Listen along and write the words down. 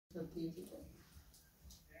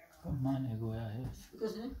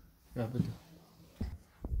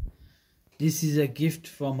This is a gift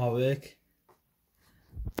from our work.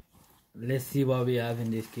 Let's see what we have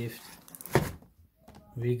in this gift.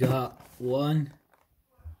 We got one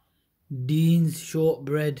Dean's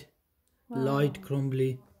shortbread, light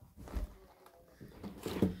crumbly.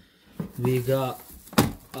 We got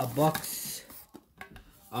a box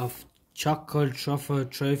of chocolate truffle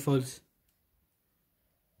trifles.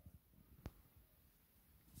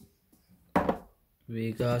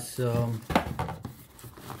 We got some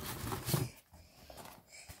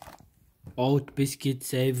oat biscuit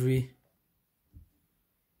savory.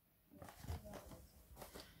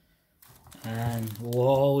 And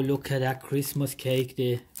whoa, look at that Christmas cake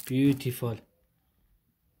there, beautiful.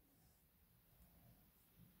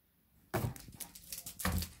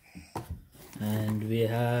 And we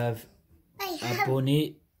have a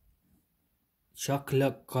bunny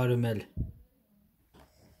chocolate caramel.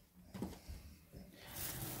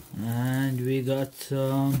 And we got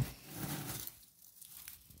some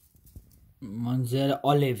Mozzarella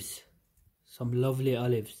olives, some lovely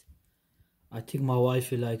olives. I think my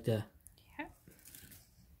wife will like that.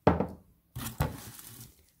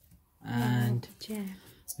 And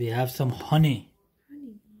we have some honey.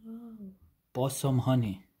 Blossom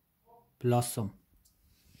honey. Blossom.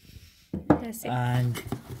 That's it. And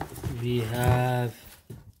we have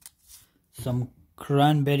some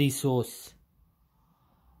cranberry sauce.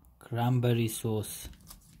 Cranberry sauce.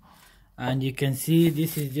 And you can see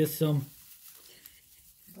this is just some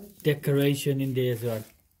decoration in there as well.